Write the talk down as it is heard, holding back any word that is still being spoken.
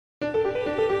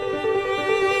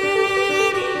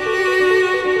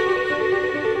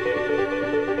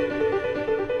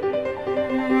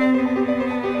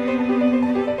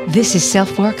This is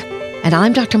SelfWork, and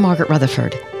I'm Dr. Margaret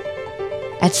Rutherford.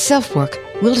 At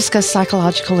SelfWork, we'll discuss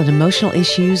psychological and emotional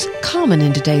issues common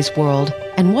in today's world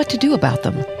and what to do about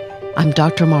them. I'm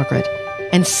Dr. Margaret,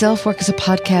 and SelfWork is a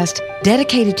podcast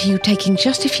dedicated to you taking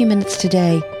just a few minutes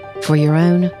today for your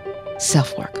own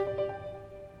self-work.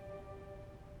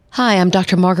 Hi, I'm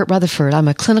Dr. Margaret Rutherford. I'm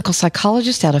a clinical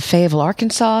psychologist out of Fayetteville,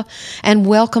 Arkansas, and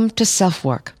welcome to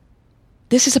SelfWork.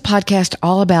 This is a podcast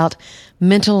all about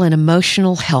mental and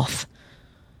emotional health,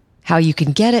 how you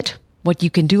can get it, what you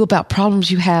can do about problems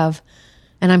you have,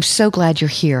 and I'm so glad you're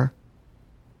here.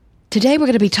 Today we're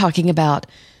going to be talking about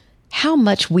how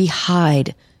much we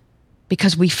hide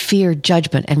because we fear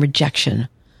judgment and rejection.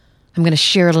 I'm going to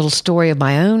share a little story of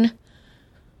my own.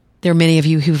 There are many of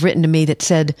you who've written to me that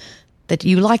said that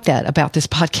you like that about this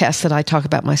podcast, that I talk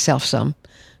about myself some.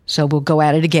 So we'll go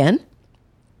at it again.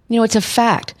 You know, it's a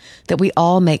fact that we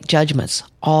all make judgments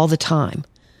all the time.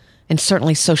 And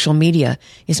certainly social media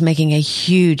is making a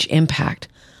huge impact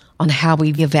on how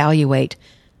we evaluate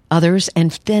others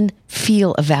and then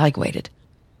feel evaluated.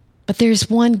 But there's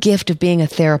one gift of being a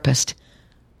therapist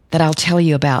that I'll tell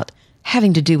you about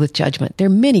having to do with judgment. There are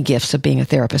many gifts of being a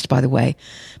therapist, by the way,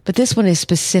 but this one is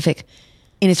specific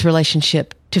in its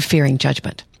relationship to fearing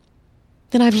judgment.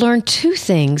 Then I've learned two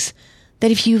things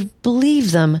that if you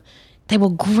believe them, they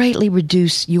will greatly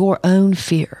reduce your own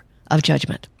fear of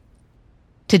judgment.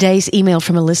 Today's email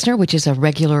from a listener, which is a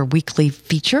regular weekly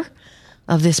feature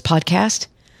of this podcast,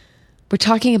 we're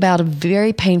talking about a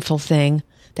very painful thing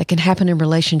that can happen in a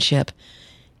relationship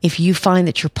if you find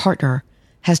that your partner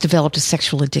has developed a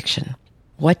sexual addiction.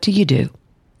 What do you do?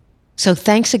 So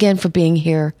thanks again for being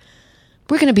here.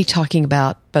 We're going to be talking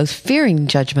about both fearing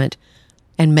judgment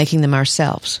and making them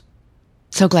ourselves.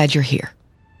 So glad you're here.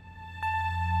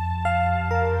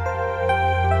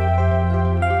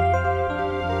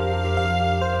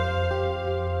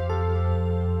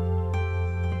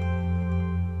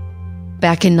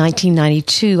 Back in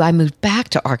 1992, I moved back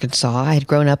to Arkansas. I had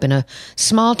grown up in a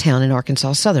small town in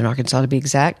Arkansas, southern Arkansas to be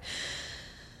exact.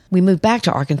 We moved back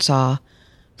to Arkansas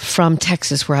from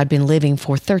Texas, where I'd been living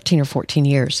for 13 or 14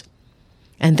 years.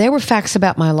 And there were facts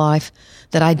about my life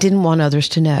that I didn't want others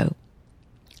to know,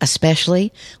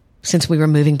 especially since we were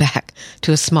moving back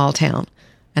to a small town.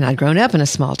 And I'd grown up in a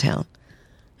small town.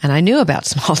 And I knew about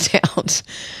small towns,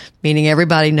 meaning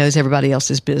everybody knows everybody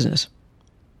else's business.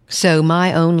 So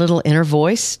my own little inner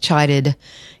voice chided,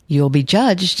 "You'll be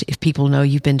judged if people know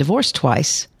you've been divorced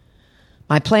twice."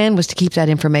 My plan was to keep that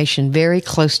information very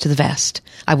close to the vest.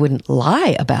 I wouldn't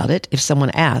lie about it if someone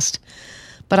asked,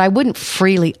 but I wouldn't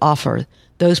freely offer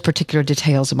those particular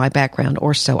details of my background,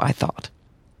 or so I thought.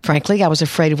 Frankly, I was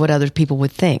afraid of what other people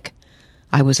would think.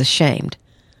 I was ashamed.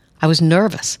 I was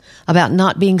nervous about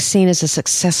not being seen as a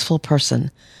successful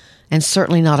person, and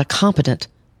certainly not a competent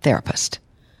therapist.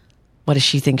 What does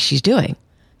she think she's doing?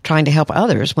 Trying to help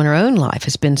others when her own life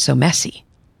has been so messy.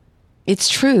 It's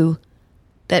true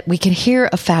that we can hear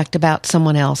a fact about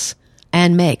someone else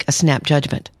and make a snap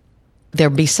judgment.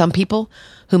 There'll be some people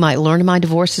who might learn of my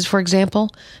divorces, for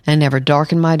example, and never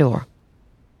darken my door.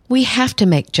 We have to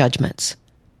make judgments.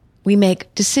 We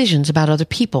make decisions about other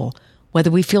people, whether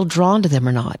we feel drawn to them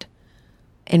or not.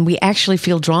 And we actually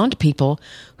feel drawn to people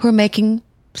who are making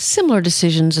similar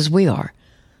decisions as we are.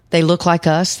 They look like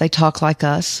us. They talk like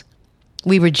us.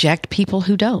 We reject people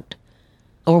who don't,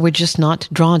 or we're just not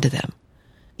drawn to them.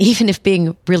 Even if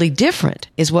being really different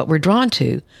is what we're drawn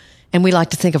to, and we like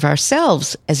to think of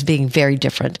ourselves as being very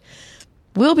different,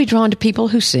 we'll be drawn to people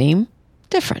who seem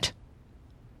different.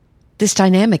 This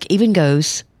dynamic even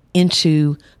goes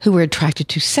into who we're attracted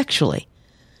to sexually.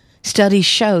 Studies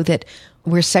show that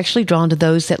we're sexually drawn to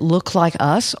those that look like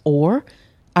us or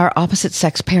our opposite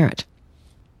sex parent.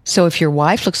 So if your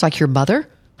wife looks like your mother,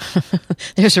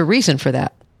 there's a reason for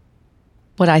that.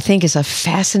 What I think is a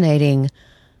fascinating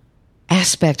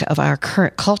aspect of our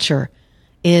current culture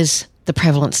is the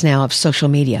prevalence now of social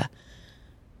media.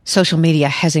 Social media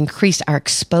has increased our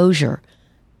exposure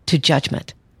to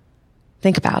judgment.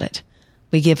 Think about it.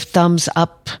 We give thumbs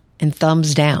up and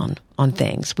thumbs down on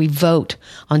things. We vote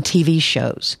on TV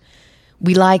shows.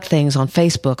 We like things on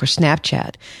Facebook or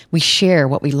Snapchat. We share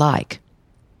what we like.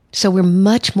 So we're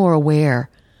much more aware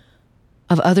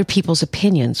of other people's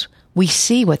opinions. We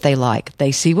see what they like.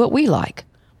 They see what we like.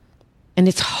 And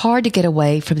it's hard to get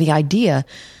away from the idea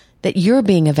that you're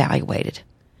being evaluated.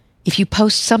 If you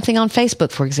post something on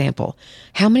Facebook, for example,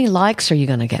 how many likes are you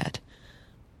going to get?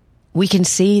 We can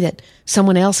see that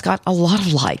someone else got a lot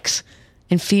of likes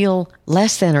and feel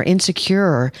less than or insecure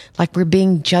or like we're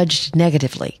being judged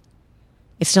negatively.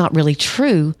 It's not really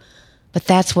true, but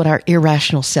that's what our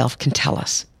irrational self can tell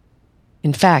us.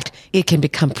 In fact, it can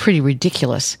become pretty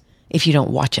ridiculous if you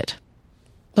don't watch it.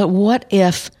 But what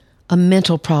if a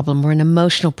mental problem or an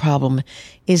emotional problem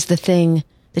is the thing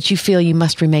that you feel you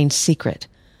must remain secret?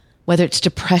 Whether it's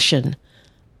depression,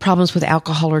 problems with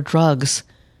alcohol or drugs,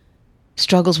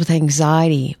 struggles with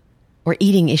anxiety, or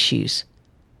eating issues.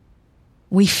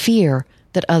 We fear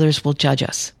that others will judge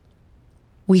us.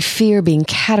 We fear being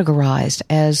categorized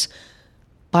as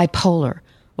bipolar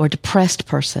or depressed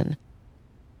person,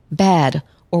 bad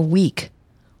or weak,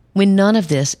 when none of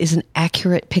this is an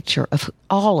accurate picture of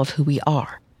all of who we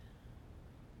are.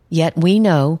 Yet we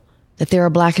know that there are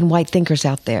black and white thinkers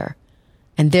out there,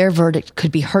 and their verdict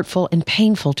could be hurtful and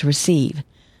painful to receive.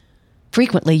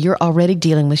 Frequently, you're already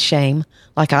dealing with shame,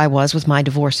 like I was with my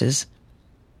divorces,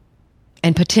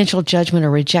 and potential judgment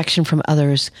or rejection from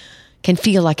others can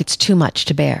feel like it's too much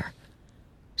to bear.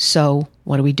 So,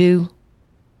 what do?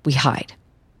 We hide.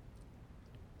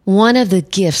 One of the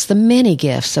gifts, the many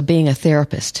gifts of being a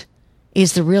therapist,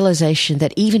 is the realization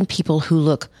that even people who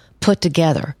look put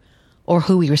together, or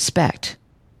who we respect,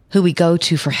 who we go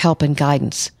to for help and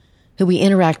guidance, who we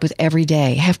interact with every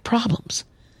day, have problems.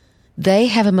 They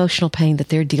have emotional pain that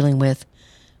they're dealing with.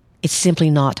 It's simply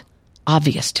not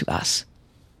obvious to us.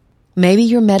 Maybe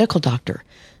your medical doctor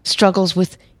struggles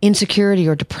with insecurity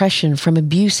or depression from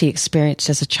abuse he experienced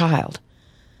as a child.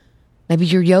 Maybe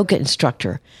your yoga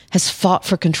instructor has fought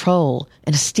for control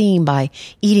and esteem by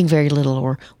eating very little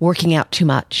or working out too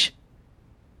much.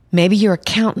 Maybe your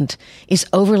accountant is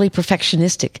overly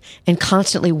perfectionistic and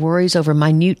constantly worries over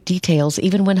minute details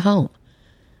even when home.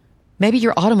 Maybe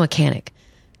your auto mechanic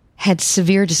had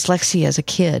severe dyslexia as a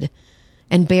kid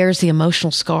and bears the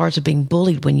emotional scars of being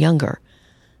bullied when younger.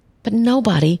 But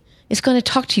nobody is going to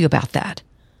talk to you about that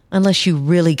unless you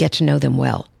really get to know them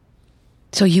well.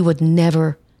 So you would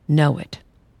never know it.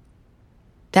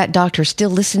 That doctor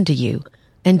still listened to you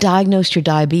and diagnosed your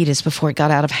diabetes before it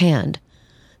got out of hand.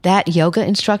 That yoga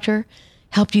instructor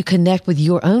helped you connect with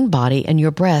your own body and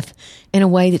your breath in a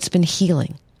way that's been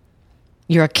healing.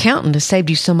 Your accountant has saved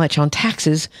you so much on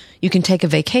taxes, you can take a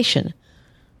vacation.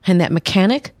 And that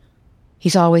mechanic,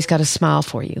 he's always got a smile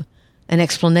for you, an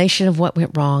explanation of what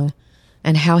went wrong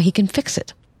and how he can fix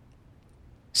it.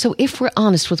 So if we're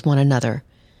honest with one another,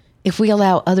 if we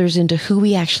allow others into who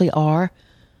we actually are,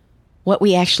 what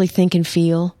we actually think and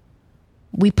feel,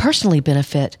 we personally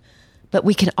benefit, but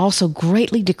we can also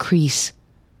greatly decrease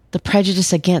the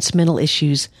prejudice against mental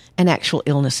issues and actual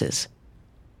illnesses.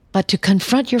 But to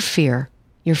confront your fear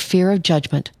of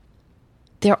judgment,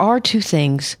 there are two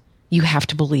things you have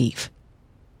to believe.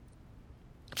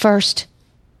 First,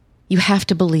 you have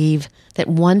to believe that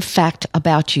one fact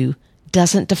about you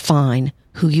doesn't define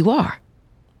who you are.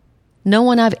 No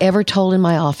one I've ever told in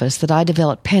my office that I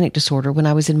developed panic disorder when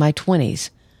I was in my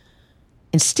 20s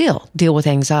and still deal with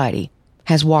anxiety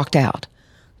has walked out,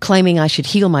 claiming I should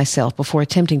heal myself before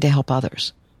attempting to help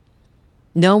others.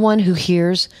 No one who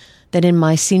hears that in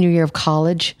my senior year of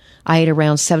college, I ate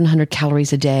around 700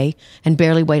 calories a day and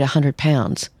barely weighed 100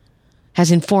 pounds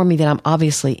has informed me that I'm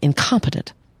obviously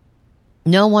incompetent.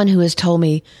 No one who has told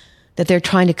me that they're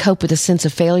trying to cope with a sense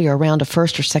of failure around a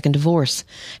first or second divorce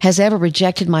has ever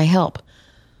rejected my help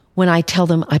when I tell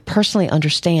them I personally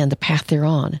understand the path they're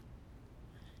on.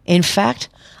 In fact,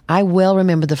 I well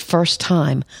remember the first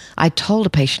time I told a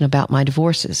patient about my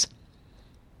divorces.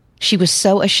 She was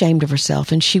so ashamed of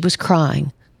herself and she was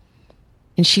crying.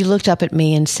 And she looked up at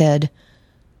me and said,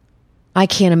 "I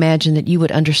can't imagine that you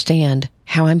would understand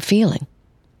how I'm feeling."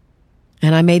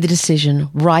 And I made the decision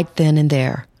right then and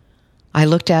there. I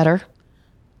looked at her.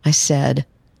 I said,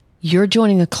 "You're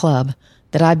joining a club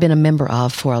that I've been a member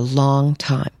of for a long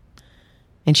time."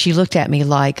 And she looked at me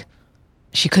like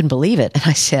she couldn't believe it. And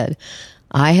I said,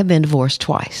 "I have been divorced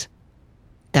twice."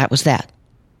 That was that.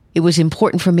 It was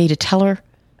important for me to tell her,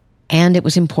 and it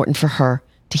was important for her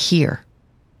to hear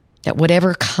that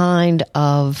whatever kind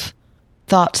of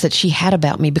thoughts that she had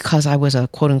about me because I was a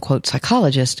quote-unquote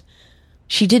psychologist,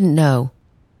 she didn't know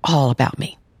all about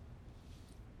me.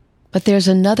 But there's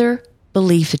another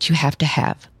belief that you have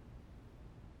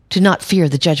to not fear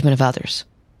the judgment of others.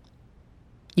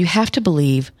 You have to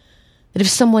believe that if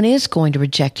someone is going to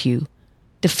reject you,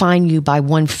 define you by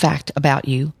one fact about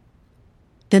you,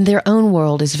 then their own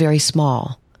world is very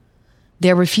small.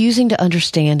 They're refusing to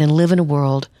understand and live in a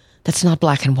world that's not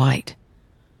black and white.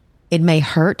 It may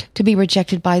hurt to be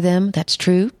rejected by them, that's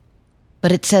true,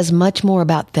 but it says much more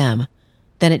about them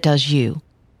than it does you.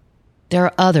 There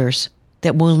are others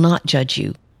that will not judge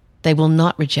you. They will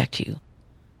not reject you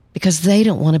because they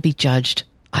don't want to be judged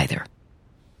either.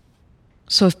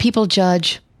 So if people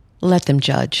judge, let them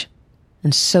judge,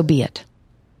 and so be it.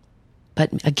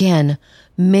 But again,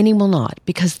 many will not,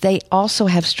 because they also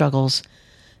have struggles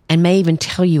and may even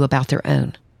tell you about their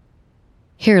own.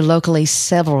 Here locally,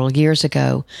 several years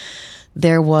ago,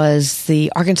 there was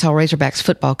the Arkansas Razorbacks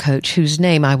football coach, whose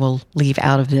name I will leave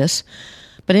out of this.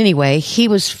 But anyway, he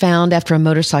was found after a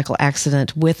motorcycle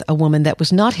accident with a woman that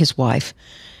was not his wife.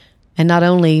 And not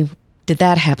only did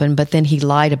that happen, but then he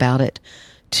lied about it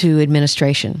to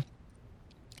administration.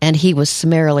 And he was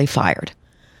summarily fired.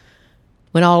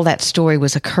 When all that story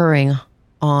was occurring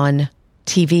on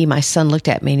TV, my son looked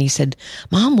at me and he said,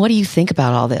 "Mom, what do you think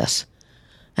about all this?"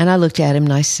 And I looked at him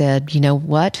and I said, "You know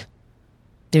what?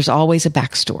 There's always a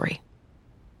backstory.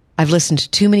 I've listened to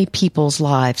too many people's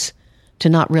lives to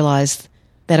not realize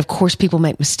that, of course, people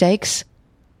make mistakes.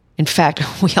 In fact,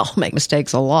 we all make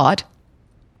mistakes a lot.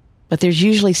 But there's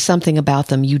usually something about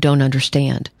them you don't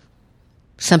understand.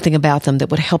 Something about them that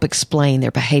would help explain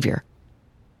their behavior.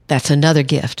 That's another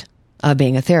gift of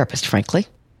being a therapist, frankly."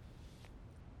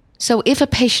 So if a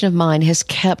patient of mine has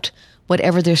kept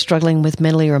whatever they're struggling with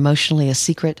mentally or emotionally a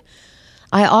secret,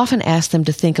 I often ask them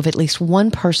to think of at least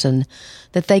one person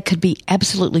that they could be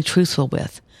absolutely truthful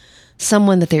with,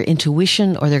 someone that their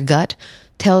intuition or their gut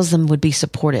tells them would be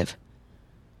supportive.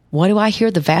 What do I hear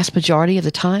the vast majority of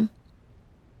the time?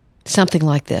 Something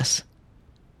like this.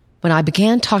 When I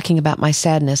began talking about my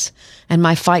sadness and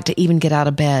my fight to even get out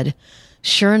of bed,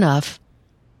 sure enough,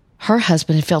 her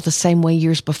husband had felt the same way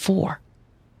years before.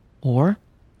 Or,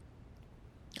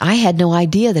 I had no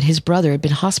idea that his brother had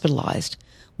been hospitalized.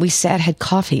 We sat, had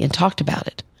coffee, and talked about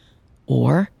it.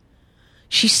 Or,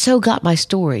 she so got my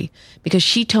story because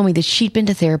she told me that she'd been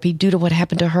to therapy due to what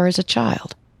happened to her as a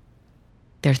child.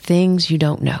 There are things you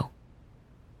don't know.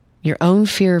 Your own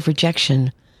fear of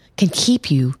rejection can keep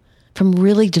you from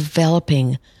really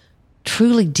developing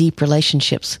truly deep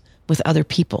relationships with other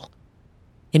people.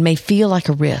 It may feel like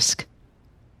a risk,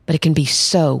 but it can be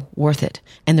so worth it.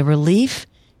 And the relief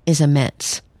is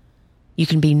immense. You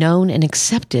can be known and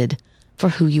accepted for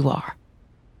who you are.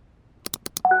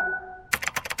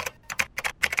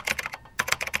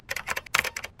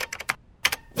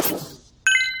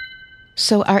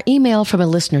 So our email from a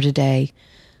listener today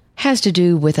has to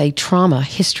do with a trauma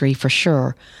history for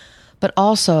sure, but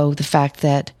also the fact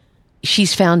that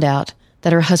she's found out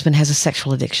that her husband has a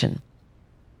sexual addiction.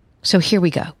 So here we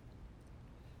go.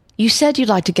 You said you'd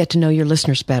like to get to know your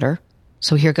listeners better,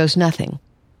 so here goes nothing.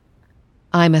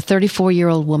 I'm a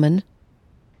 34-year-old woman,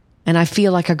 and I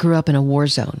feel like I grew up in a war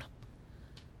zone.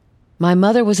 My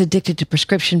mother was addicted to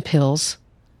prescription pills.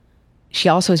 She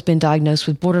also has been diagnosed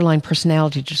with borderline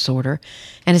personality disorder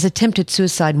and has attempted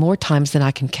suicide more times than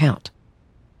I can count.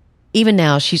 Even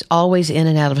now, she's always in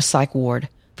and out of a psych ward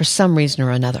for some reason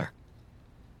or another.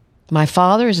 My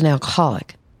father is an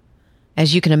alcoholic.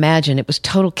 As you can imagine, it was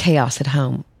total chaos at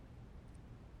home.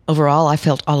 Overall, I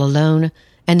felt all alone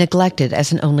and neglected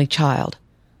as an only child.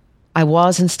 I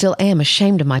was and still am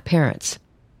ashamed of my parents.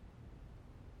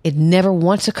 It never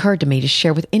once occurred to me to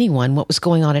share with anyone what was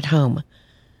going on at home.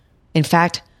 In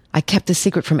fact, I kept the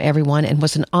secret from everyone and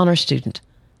was an honor student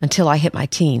until I hit my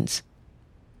teens.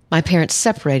 My parents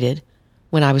separated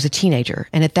when I was a teenager,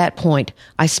 and at that point,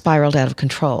 I spiraled out of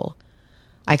control.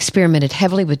 I experimented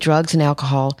heavily with drugs and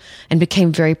alcohol and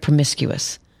became very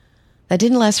promiscuous. That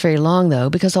didn't last very long, though,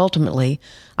 because ultimately,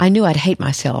 I knew I'd hate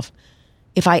myself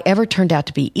if I ever turned out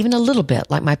to be even a little bit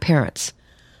like my parents.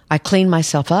 I cleaned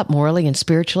myself up morally and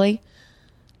spiritually,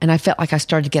 and I felt like I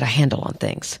started to get a handle on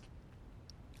things.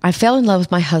 I fell in love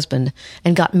with my husband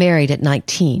and got married at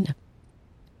 19.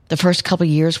 The first couple of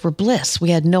years were bliss. We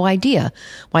had no idea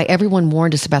why everyone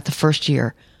warned us about the first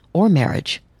year or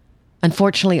marriage.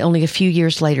 Unfortunately, only a few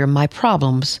years later, my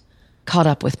problems caught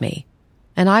up with me,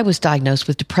 and I was diagnosed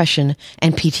with depression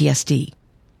and PTSD.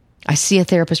 I see a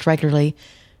therapist regularly,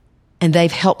 and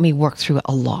they've helped me work through it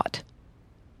a lot.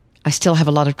 I still have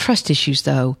a lot of trust issues,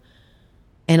 though,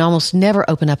 and almost never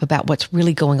open up about what's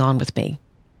really going on with me.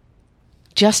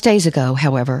 Just days ago,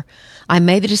 however, I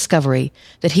made the discovery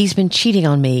that he's been cheating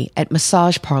on me at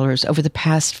massage parlors over the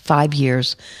past 5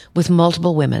 years with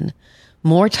multiple women,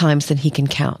 more times than he can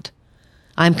count.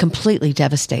 I'm completely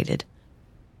devastated.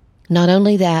 Not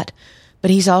only that,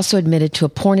 but he's also admitted to a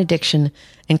porn addiction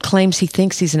and claims he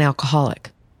thinks he's an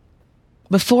alcoholic.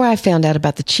 Before I found out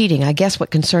about the cheating, I guess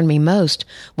what concerned me most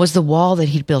was the wall that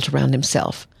he'd built around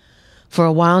himself. For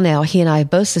a while now, he and I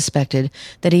both suspected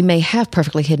that he may have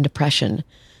perfectly hidden depression.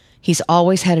 He's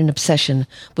always had an obsession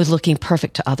with looking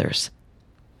perfect to others.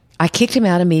 I kicked him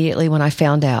out immediately when I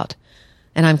found out,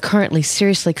 and I'm currently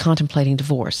seriously contemplating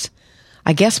divorce.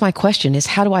 I guess my question is,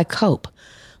 how do I cope?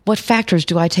 What factors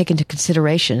do I take into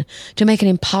consideration to make an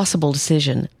impossible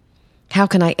decision? How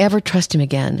can I ever trust him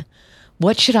again?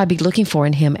 What should I be looking for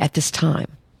in him at this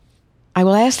time? I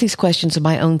will ask these questions of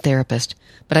my own therapist,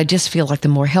 but I just feel like the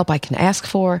more help I can ask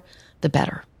for, the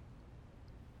better.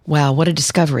 Wow, what a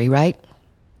discovery, right?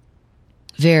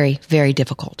 Very, very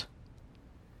difficult.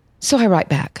 So I write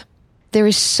back. There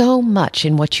is so much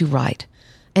in what you write,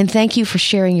 and thank you for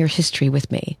sharing your history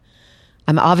with me.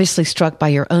 I'm obviously struck by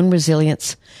your own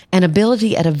resilience and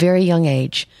ability at a very young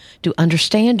age to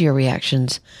understand your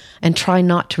reactions and try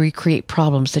not to recreate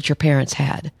problems that your parents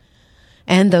had.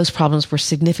 And those problems were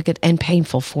significant and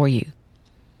painful for you.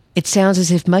 It sounds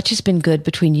as if much has been good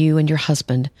between you and your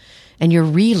husband, and you're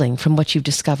reeling from what you've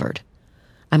discovered.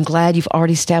 I'm glad you've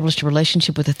already established a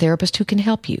relationship with a therapist who can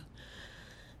help you.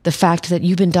 The fact that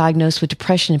you've been diagnosed with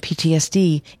depression and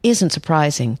PTSD isn't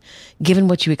surprising, given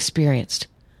what you experienced.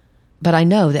 But I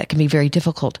know that can be very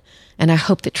difficult, and I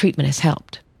hope that treatment has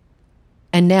helped.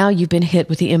 And now you've been hit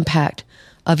with the impact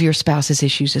of your spouse's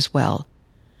issues as well.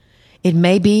 It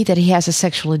may be that he has a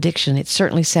sexual addiction. It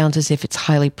certainly sounds as if it's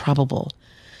highly probable.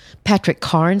 Patrick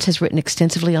Carnes has written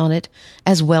extensively on it,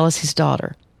 as well as his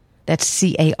daughter. That's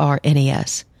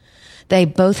Carnes. They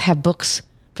both have books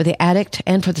for the addict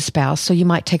and for the spouse, so you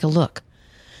might take a look.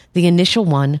 The initial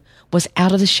one was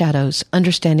Out of the Shadows,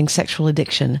 Understanding Sexual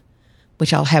Addiction,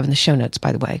 which I'll have in the show notes,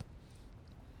 by the way.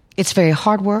 It's very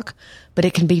hard work, but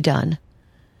it can be done.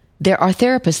 There are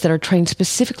therapists that are trained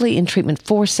specifically in treatment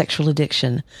for sexual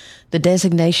addiction. The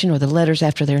designation or the letters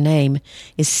after their name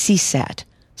is CSAT,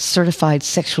 Certified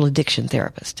Sexual Addiction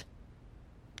Therapist.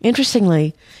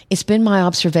 Interestingly, it's been my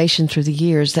observation through the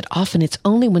years that often it's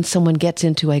only when someone gets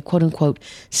into a quote-unquote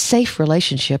safe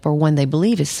relationship or one they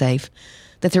believe is safe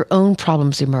that their own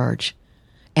problems emerge.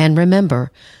 And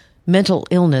remember, mental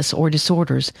illness or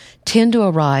disorders tend to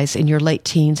arise in your late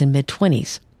teens and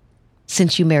mid-20s.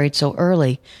 Since you married so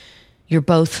early, you're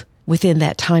both within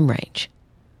that time range.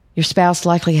 Your spouse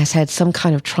likely has had some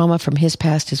kind of trauma from his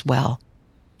past as well,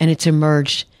 and it's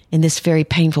emerged in this very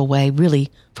painful way,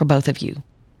 really, for both of you.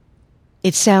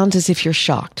 It sounds as if you're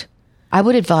shocked. I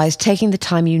would advise taking the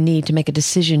time you need to make a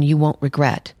decision you won't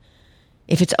regret.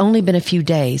 If it's only been a few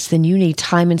days, then you need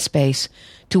time and space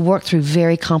to work through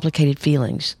very complicated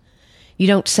feelings. You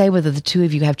don't say whether the two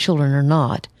of you have children or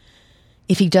not.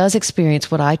 If he does experience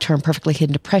what I term perfectly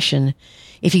hidden depression,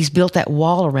 if he's built that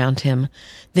wall around him,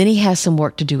 then he has some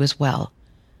work to do as well.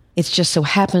 It just so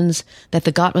happens that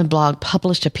the Gottman blog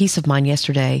published a piece of mine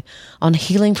yesterday on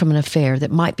healing from an affair that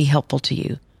might be helpful to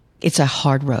you. It's a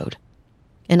hard road.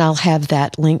 And I'll have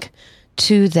that link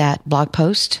to that blog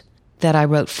post that I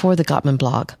wrote for the Gottman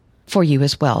blog for you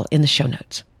as well in the show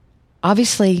notes.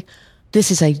 Obviously, this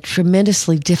is a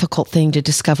tremendously difficult thing to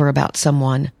discover about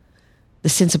someone. The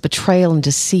sense of betrayal and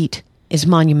deceit is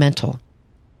monumental.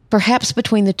 Perhaps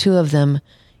between the two of them,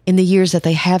 in the years that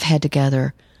they have had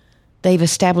together, they've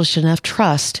established enough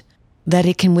trust that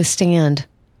it can withstand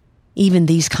even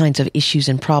these kinds of issues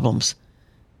and problems.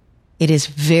 It is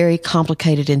very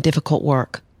complicated and difficult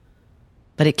work,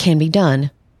 but it can be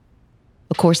done.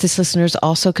 Of course, this listener is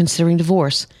also considering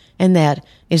divorce, and that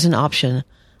is an option.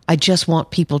 I just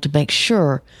want people to make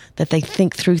sure that they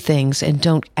think through things and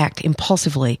don't act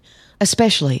impulsively,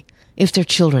 especially if their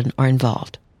children are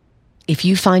involved. If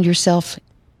you find yourself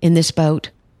in this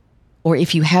boat, or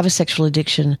if you have a sexual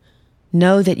addiction,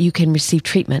 know that you can receive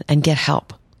treatment and get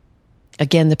help.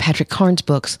 Again, the Patrick Carnes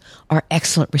books are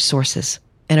excellent resources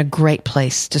and a great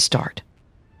place to start.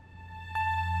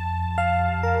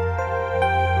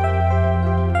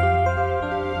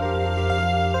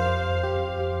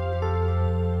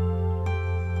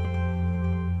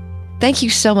 Thank you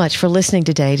so much for listening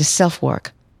today to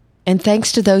SelfWork. And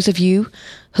thanks to those of you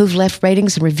who've left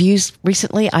ratings and reviews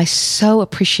recently. I so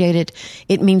appreciate it.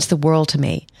 It means the world to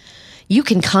me. You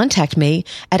can contact me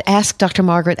at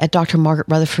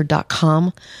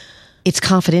askdrmargaret@drmargaretrutherford.com. It's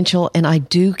confidential, and I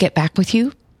do get back with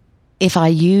you. If I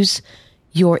use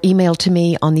your email to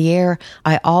me on the air,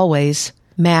 I always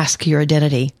mask your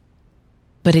identity.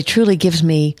 But it truly gives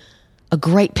me a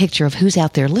great picture of who's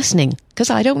out there listening,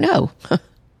 because I don't know.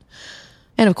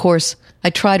 And of course, I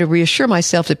try to reassure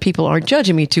myself that people aren't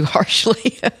judging me too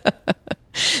harshly.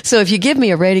 So if you give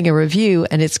me a rating and review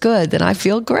and it's good, then I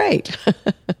feel great.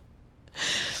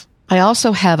 I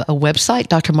also have a website,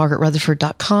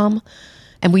 drmargaretrutherford.com,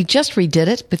 and we just redid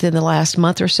it within the last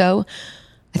month or so.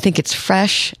 I think it's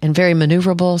fresh and very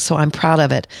maneuverable, so I'm proud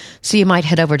of it. So you might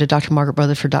head over to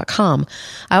drmargaretrutherford.com.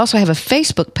 I also have a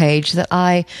Facebook page that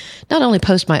I not only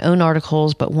post my own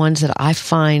articles, but ones that I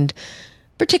find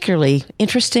particularly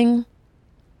interesting,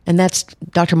 and that's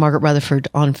Dr. Margaret Rutherford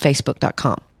on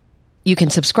Facebook.com. You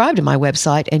can subscribe to my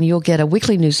website, and you'll get a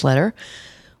weekly newsletter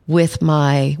with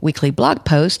my weekly blog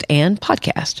post and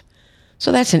podcast.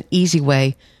 So that's an easy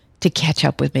way to catch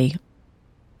up with me.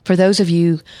 For those of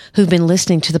you who've been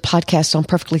listening to the podcast on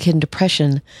Perfectly Hidden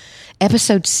Depression,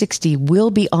 episode 60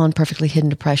 will be on Perfectly Hidden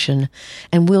Depression,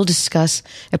 and we'll discuss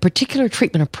a particular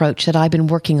treatment approach that I've been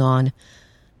working on,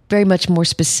 very much more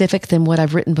specific than what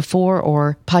I've written before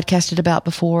or podcasted about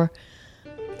before.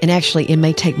 And actually, it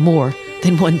may take more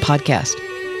than one podcast.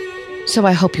 So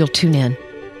I hope you'll tune in.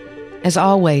 As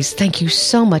always, thank you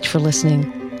so much for listening.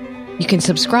 You can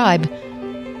subscribe,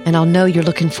 and I'll know you're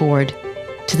looking forward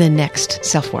to the next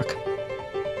SelfWork.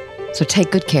 So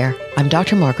take good care. I'm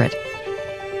Dr. Margaret.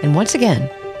 And once again,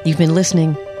 you've been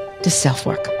listening to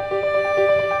SelfWork.